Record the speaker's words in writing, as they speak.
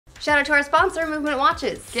Shout out to our sponsor, Movement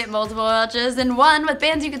Watches. Get multiple watches in one with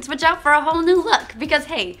bands you can switch out for a whole new look. Because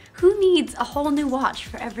hey, who needs a whole new watch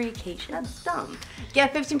for every occasion? That's dumb.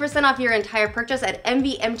 Get 15% off your entire purchase at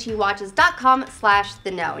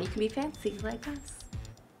mvmtwatches.com/theknow. And you can be fancy like us.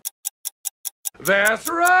 That's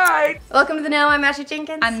right! Welcome to The Know, I'm Ashely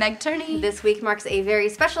Jenkins. I'm Meg Turney. This week marks a very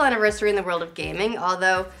special anniversary in the world of gaming,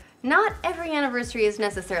 although not every anniversary is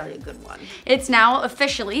necessarily a good one. It's now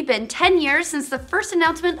officially been 10 years since the first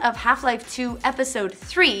announcement of Half-Life 2 Episode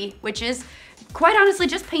 3, which is quite honestly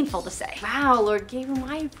just painful to say. Wow, Lord Gabe,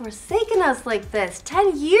 why are you forsaking us like this?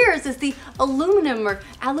 10 years is the aluminum or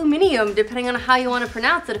aluminium, depending on how you want to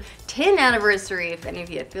pronounce it, 10 anniversary. If any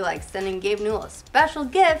of you feel like sending Gabe Newell a special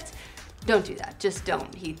gift, don't do that. Just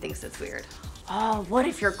don't. He thinks it's weird. Oh, what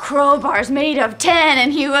if your crowbar's made of tin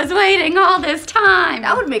and he was waiting all this time?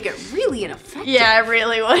 That would make it really ineffective. Yeah, it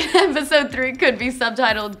really would. Episode 3 could be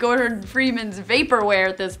subtitled Gordon Freeman's Vaporware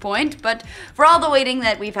at this point, but for all the waiting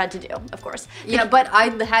that we've had to do, of course. Yeah, but I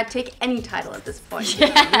had to take any title at this point.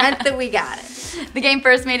 Yeah. It meant that we got it. The game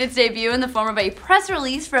first made its debut in the form of a press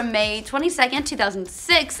release from May 22nd,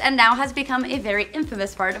 2006, and now has become a very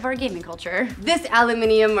infamous part of our gaming culture. This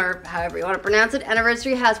aluminium, or however you want to pronounce it,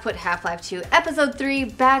 anniversary has put Half-Life 2 Episode 3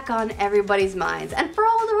 back on everybody's minds, and for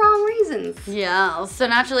all the wrong reasons. Yeah, so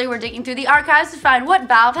naturally we're digging through the archives to find what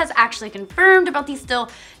Valve has actually confirmed about the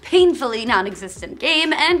still painfully non-existent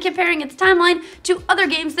game and comparing its timeline to other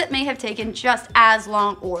games that may have taken just as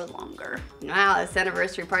long or longer. Wow, this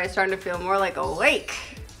anniversary party is starting to feel more like a wake.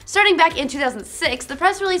 Starting back in 2006, the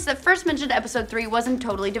press release that first mentioned Episode 3 wasn't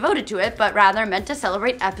totally devoted to it, but rather meant to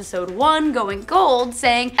celebrate Episode 1 going gold,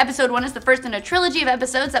 saying Episode 1 is the first in a trilogy of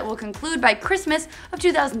episodes that will conclude by Christmas of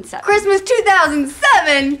 2007. Christmas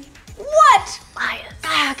 2007? What? Liars.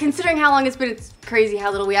 Considering how long it's been, it's crazy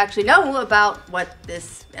how little we actually know about what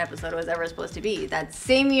this episode was ever supposed to be. That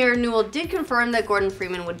same year, Newell did confirm that Gordon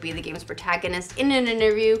Freeman would be the game's protagonist in an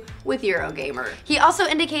interview with Eurogamer. He also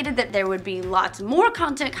indicated that there would be lots more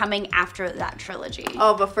content coming after that trilogy.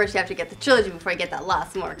 Oh, but first you have to get the trilogy before you get that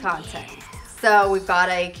lots more content. So we've got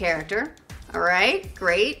a character. All right,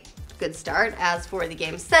 great. Good start. As for the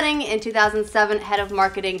game's setting, in 2007, head of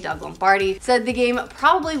marketing Doug Lombardi said the game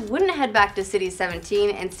probably wouldn't head back to City 17,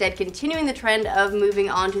 instead continuing the trend of moving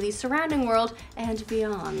on to the surrounding world and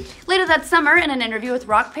beyond. Later that summer, in an interview with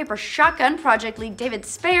Rock Paper Shotgun, project lead David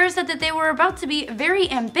Spayer said that they were about to be very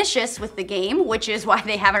ambitious with the game, which is why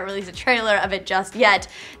they haven't released a trailer of it just yet,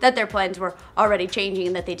 that their plans were already changing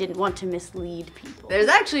and that they didn't want to mislead people. There's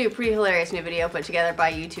actually a pretty hilarious new video put together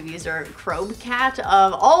by YouTube user Crobcat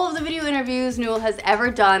of all of the video interviews Newell has ever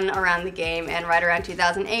done around the game, and right around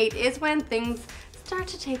 2008 is when things start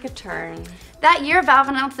to take a turn. That year, Valve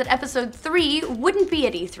announced that Episode 3 wouldn't be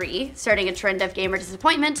at E3, starting a trend of gamer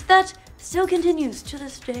disappointment that still continues to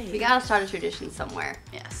this day. We gotta start a tradition somewhere.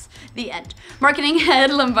 Yes, the end. Marketing head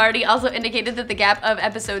Lombardi also indicated that the gap of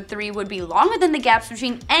Episode 3 would be longer than the gaps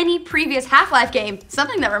between any previous Half-Life game,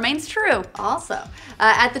 something that remains true. Also,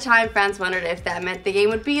 at the time, fans wondered if that meant the game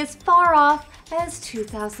would be as far off as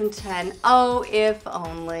 2010. Oh, if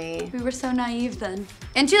only. We were so naive then.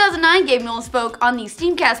 In 2009, Gabe Newell spoke on the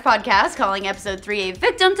Steamcast podcast, calling Episode 3 a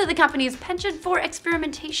victim to the company's penchant for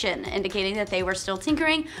experimentation, indicating that they were still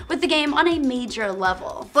tinkering with the game on a major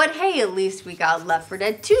level. But hey, at least we got Left 4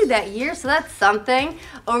 Dead 2 that year, so that's something.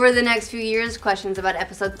 Over the next few years, questions about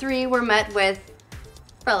Episode 3 were met with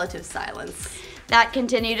relative silence. That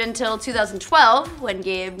continued until 2012, when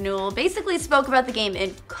Gabe Newell basically spoke about the game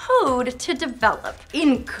in code to develop.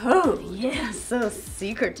 In code? Yeah, so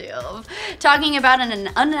secretive. Talking about an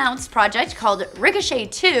unannounced project called Ricochet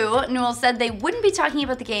 2, Newell said they wouldn't be talking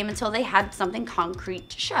about the game until they had something concrete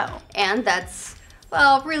to show. And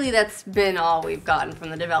well, really that's been all we've gotten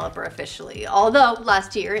from the developer officially. Although,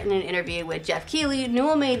 last year, in an interview with Jeff Keighley,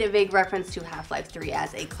 Newell made a vague reference to Half-Life 3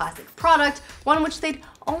 as a classic product, one which they'd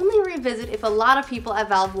only revisit if a lot of people at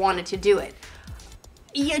Valve wanted to do it.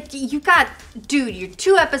 Dude, you're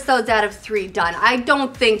 2 episodes out of 3 done. I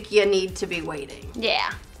don't think you need to be waiting.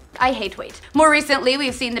 Yeah. I hate wait. More recently,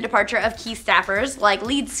 we've seen the departure of key staffers like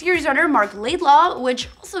lead series runner Mark Laidlaw, which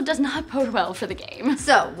also does not bode well for the game.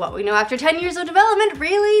 So, what we know after 10 years of development,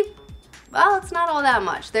 really? Well, it's not all that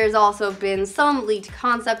much. There's also been some leaked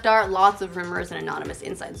concept art, lots of rumors and anonymous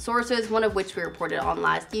inside sources, one of which we reported on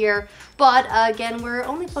last year. But again, we're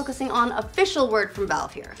only focusing on official word from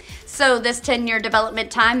Valve here. So this 10-year development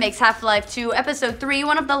time makes Half-Life 2 Episode 3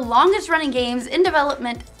 one of the longest running games in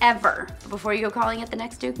development ever. Before you go calling it the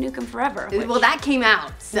next Duke Nukem Forever. Well, that came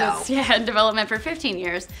out, so. Yeah, in development for 15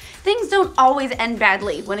 years. Things don't always end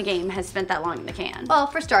badly when a game has spent that long in the can. Well,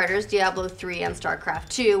 for starters, Diablo 3 and StarCraft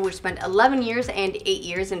 2, which spent 11 11 years and 8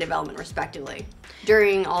 years in development, respectively.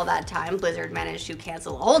 During all that time, Blizzard managed to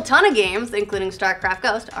cancel a whole ton of games, including StarCraft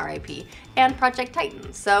Ghost, RIP, and Project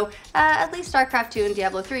Titan. So at least StarCraft 2 and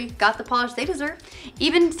Diablo 3 got the polish they deserve.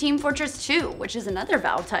 Even Team Fortress 2, which is another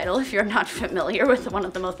Valve title if you're not familiar with one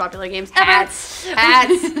of the most popular games ever. Hats.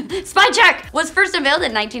 Spy Check was first unveiled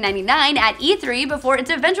in 1999 at E3 before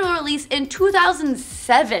its eventual release in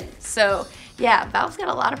 2007. So yeah, Valve's got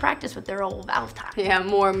a lot of practice with their old Valve time. Yeah,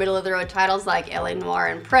 more middle-of-the-road titles like L.A. Noire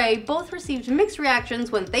and Prey both received mixed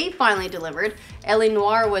reactions when they finally delivered. L.A.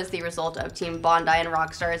 Noire was the result of Team Bondi and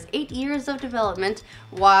Rockstar's 8 years of development,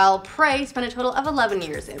 while Prey spent a total of 11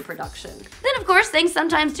 years in production. Then, of course, things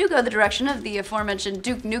sometimes do go the direction of the aforementioned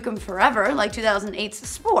Duke Nukem Forever, like 2008's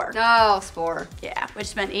Spore. Oh, Spore. Yeah, which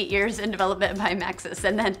spent 8 years in development by Maxis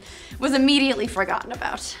and then was immediately forgotten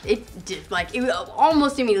about. It did,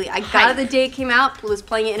 almost immediately. I got it the day it came out, was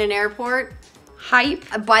playing it in an airport. Hype.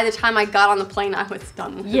 By the time I got on the plane, I was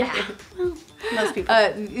done with it. Yeah. Well, most people.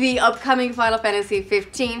 The upcoming Final Fantasy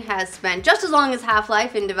 15 has spent just as long as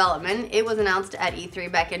Half-Life in development. It was announced at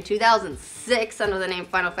E3 back in 2006 under the name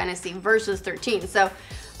Final Fantasy Versus 13. So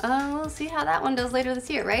we'll see how that one does later this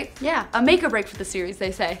year, right? Yeah, a make or break for the series,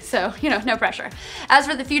 they say. So, no pressure. As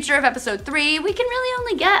for the future of Episode 3, we can really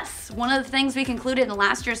only guess. One of the things we concluded in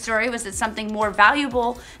last year's story was that something more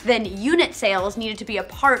valuable than unit sales needed to be a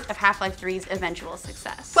part of Half-Life 3's eventual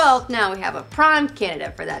success. Well, now we have a prime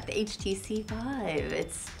candidate for that, the HTC Vive.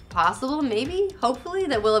 It's possible, maybe, hopefully,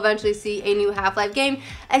 that we'll eventually see a new Half-Life game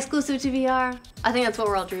exclusive to VR. I think that's what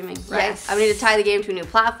we're all dreaming, right? Yes. I need to tie the game to a new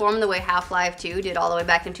platform the way Half-Life 2 did all the way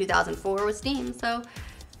back in 2004 with Steam, so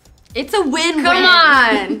it's a win-win. Come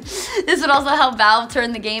on! This would also help Valve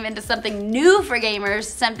turn the game into something new for gamers,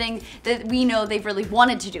 something that we know they've really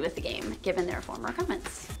wanted to do with the game, given their former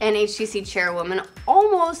comments. An HTC chairwoman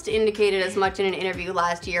almost indicated as much in an interview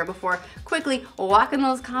last year before quickly walking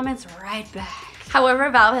those comments right back. However,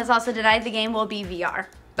 Valve has also denied the game will be VR.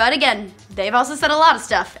 But again, they've also said a lot of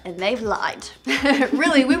stuff, and they've lied.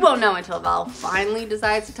 Really, we won't know until Valve finally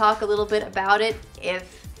decides to talk a little bit about it,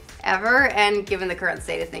 if ever, and given the current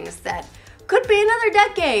state of things, that could be another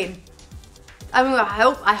decade. I mean,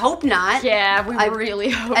 I hope not. Yeah, we really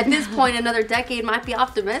hope At this point, another decade might be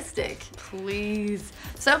optimistic. Please.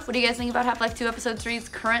 So, what do you guys think about Half-Life 2 Episode 3's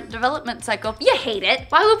current development cycle? You hate it.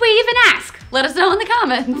 Why would we even ask? Let us know in the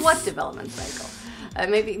comments. What development cycle?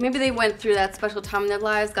 Maybe they went through that special time in their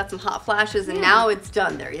lives, got some hot flashes, and now it's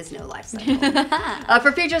done. There is no life cycle.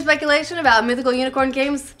 For future speculation about mythical unicorn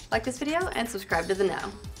games, like this video and subscribe to The Know.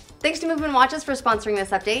 Thanks to Movement Watches for sponsoring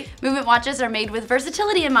this update. Movement watches are made with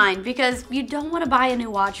versatility in mind because you don't want to buy a new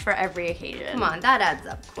watch for every occasion. Come on, that adds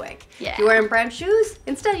up quick. Yeah. If you're wearing brown shoes,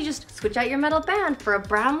 instead you just switch out your metal band for a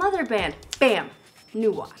brown leather band. Bam!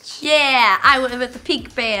 New watch. Yeah, I went with the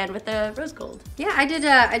pink band with the rose gold. Yeah, I did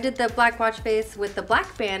the black watch face with the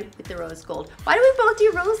black band with the rose gold. Why do we both do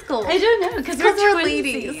rose gold? I don't know, because we're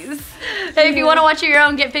ladies. Hey, if you want to watch your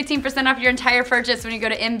own, get 15% off your entire purchase when you go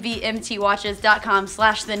to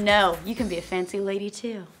mvmtwatches.com/theknow. You can be a fancy lady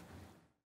too.